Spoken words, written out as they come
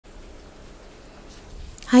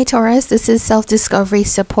Hi Taurus, this is self-discovery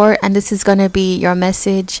support and this is going to be your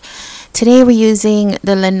message. Today we're using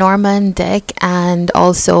the Lenormand deck and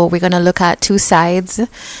also we're going to look at two sides.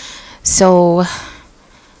 So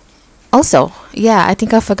also, yeah, I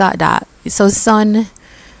think I forgot that. So Sun,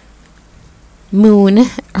 Moon,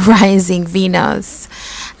 Rising, Venus,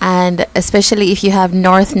 and especially if you have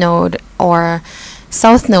North Node or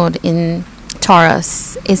South Node in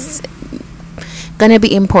Taurus, it's gonna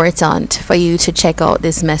be important for you to check out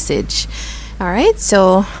this message. All right,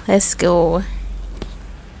 so let's go.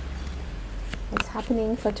 What's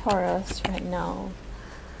happening for Taurus right now?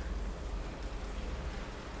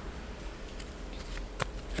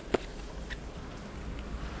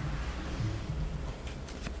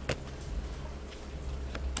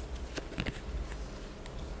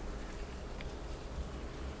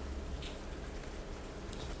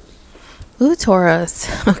 Ooh,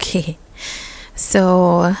 Taurus. Okay. So,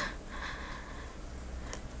 all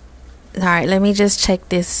right, let me just check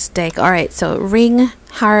this deck. All right, so ring,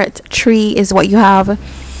 heart, tree is what you have.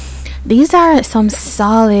 These are some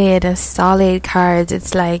solid cards.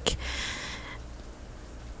 It's like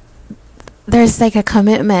there's like a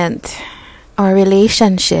commitment or a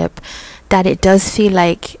relationship that it does feel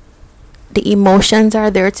like the emotions are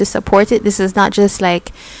there to support it. This is not just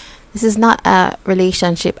like, this is not a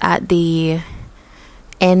relationship at the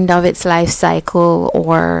end of its life cycle,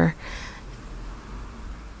 or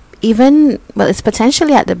even, well, it's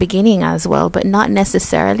potentially at the beginning as well, but not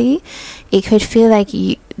necessarily. It could feel like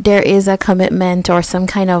there is a commitment or some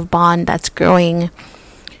kind of bond that's growing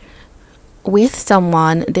with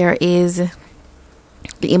someone. There is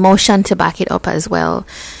the emotion to back it up as well,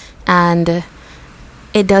 and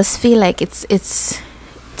it does feel like it's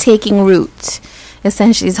taking root,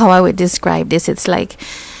 essentially, is how I would describe this. It's like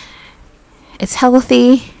it's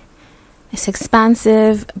healthy, it's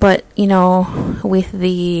expansive, but you know, with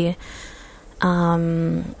the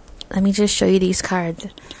let me just show you these cards.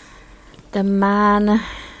 The Man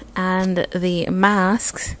and the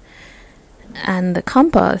Masks and the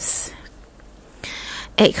Compass.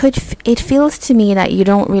 It feels to me that you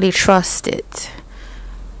don't really trust it.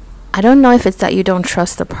 I don't know if it's that you don't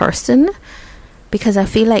trust the person, because I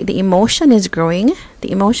feel like the emotion is growing,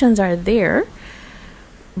 the emotions are there,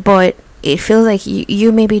 but it feels like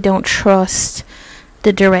you maybe don't trust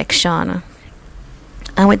the direction.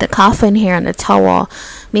 And with the coffin here and the Tower,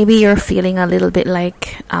 maybe you're feeling a little bit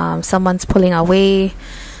like someone's pulling away,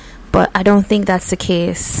 but I don't think that's the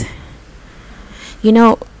case. You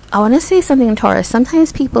know, I want to say something, Taurus.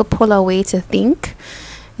 Sometimes people pull away to think.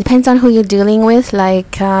 Depends on who you're dealing with.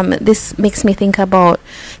 Like this makes me think about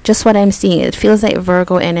just what I'm seeing. It feels like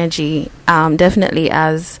Virgo energy, definitely,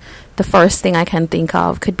 as the first thing I can think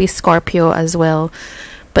of. Could be Scorpio as well,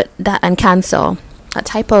 but that, and Cancer, a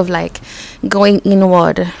type of like going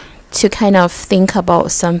inward to kind of think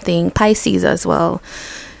about something. Pisces as well.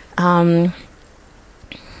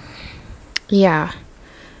 Yeah,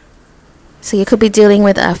 so you could be dealing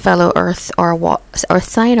with a fellow earth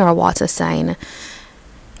sign or a water sign.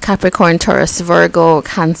 Capricorn, Taurus, Virgo,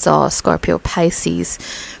 Cancer, Scorpio, Pisces.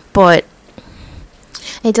 But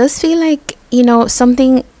it does feel like, you know,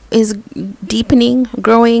 something is deepening,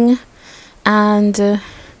 growing, and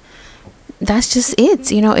that's just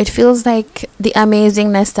it. You know, it feels like the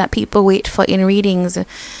amazingness that people wait for in readings.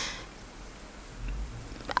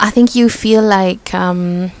 I think you feel like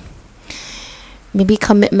maybe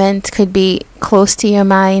commitment could be close to your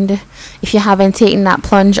mind if you haven't taken that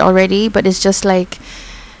plunge already, but it's just like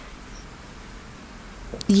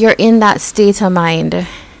you're in that state of mind.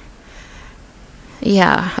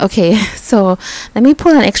 Yeah, okay, so let me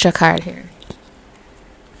pull an extra card here.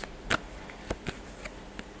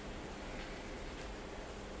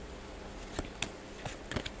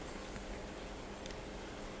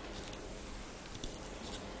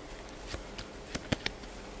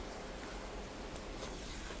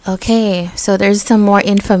 Okay, so there's some more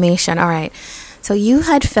information. All right, so you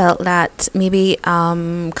had felt that maybe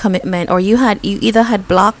commitment, or you either had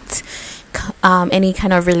blocked any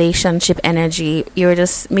kind of relationship energy. You're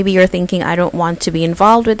just, maybe you're thinking, I don't want to be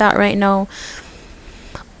involved with that right now,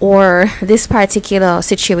 or this particular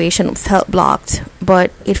situation felt blocked,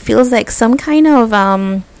 but it feels like some kind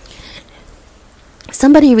of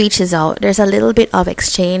somebody reaches out. There's a little bit of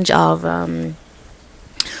exchange of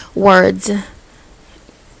words,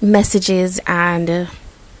 messages, and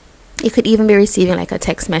you could even be receiving like a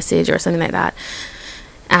text message or something like that,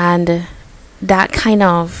 and that kind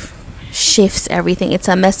of shifts everything. It's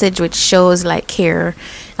a message which shows like care,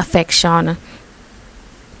 affection.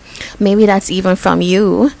 Maybe that's even from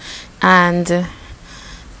you, and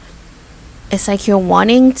it's like you're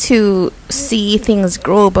wanting to see things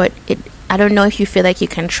grow, but I don't know if you feel like you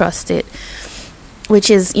can trust it,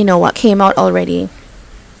 which is, you know, what came out already.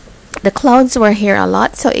 The clouds were here a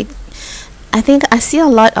lot, so I think I see a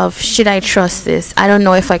lot of, should I trust this? I don't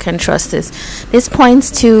know if I can trust this. This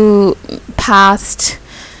points to past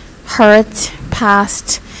hurt,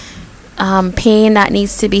 past pain that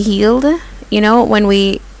needs to be healed. You know, when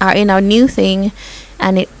we are in a new thing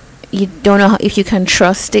and you don't know if you can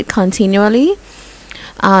trust it continually,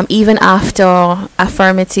 even after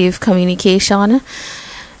affirmative communication.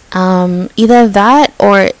 Either that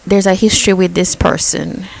or there's a history with this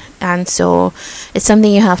person, and so it's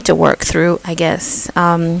something you have to work through, I guess.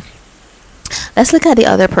 Let's look at the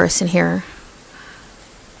other person here.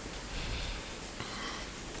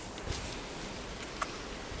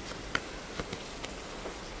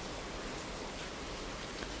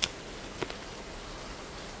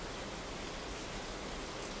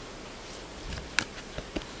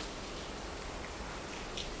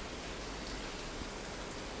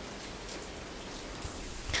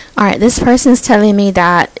 Alright, this person's telling me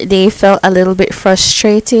that they felt a little bit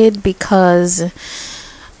frustrated because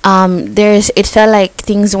it felt like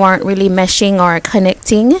things weren't really meshing or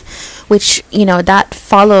connecting, which, you know, that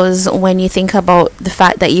follows when you think about the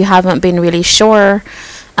fact that you haven't been really sure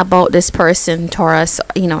about this person, Taurus.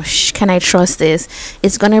 You know, can I trust this?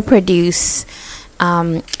 It's going to produce,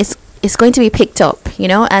 it's going to be picked up, you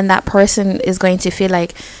know, and that person is going to feel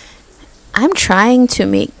like, I'm trying to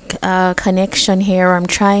make a connection here, I'm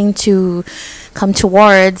trying to come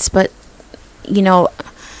towards, but, you know,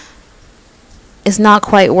 it's not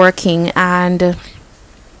quite working. And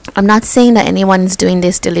I'm not saying that anyone's doing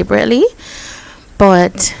this deliberately,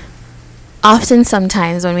 but often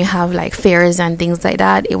sometimes when we have like fears and things like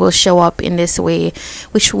that, it will show up in this way,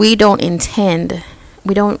 which we don't intend.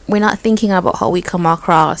 We're not thinking about how we come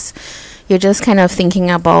across. You're just kind of thinking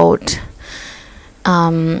about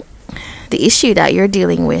the issue that you're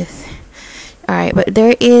dealing with. All right, but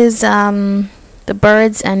there is the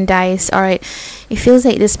birds and dice. All right, it feels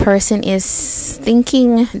like this person is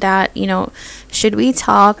thinking that, you know, should we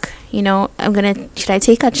talk? You know, should I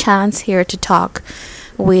take a chance here to talk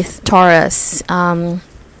with Taurus?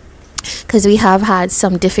 Because we have had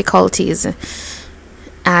some difficulties,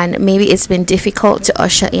 and maybe it's been difficult to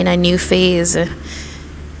usher in a new phase.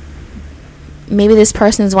 Maybe this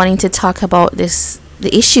person is wanting to talk about the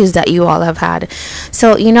issues that you all have had.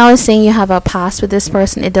 So, you know, I was saying you have a past with this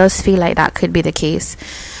person. It does feel like that could be the case.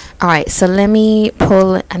 All right, so let me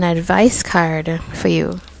pull an advice card for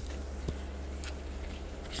you.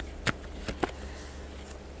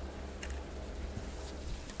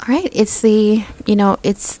 All right, it's the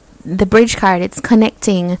bridge card. It's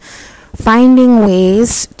connecting, finding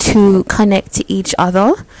ways to connect to each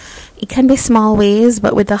other. It can be small ways,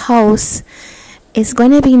 but with the house, it's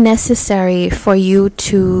going to be necessary for you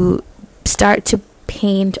to start to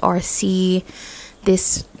paint or see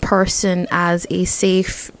this person as a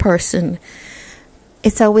safe person.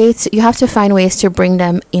 It's a way you have to find ways to bring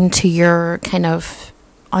them into your kind of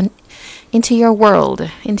into your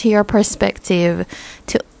world, into your perspective,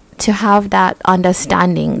 to have that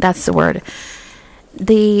understanding. That's the word.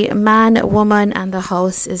 The man, woman, and the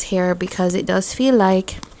house is here because it does feel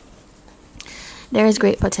like there is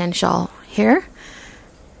great potential here.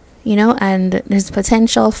 You know, and there's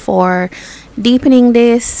potential for deepening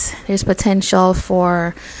this. There's potential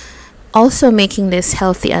for also making this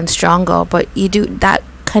healthy and stronger. But that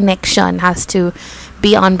connection has to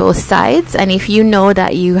be on both sides. And if you know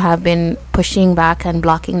that you have been pushing back and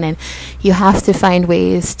blocking, then you have to find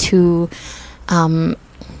ways to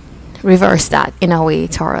reverse that in a way,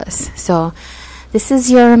 Taurus. So this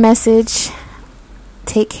is your message.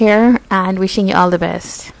 Take care, and wishing you all the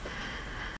best.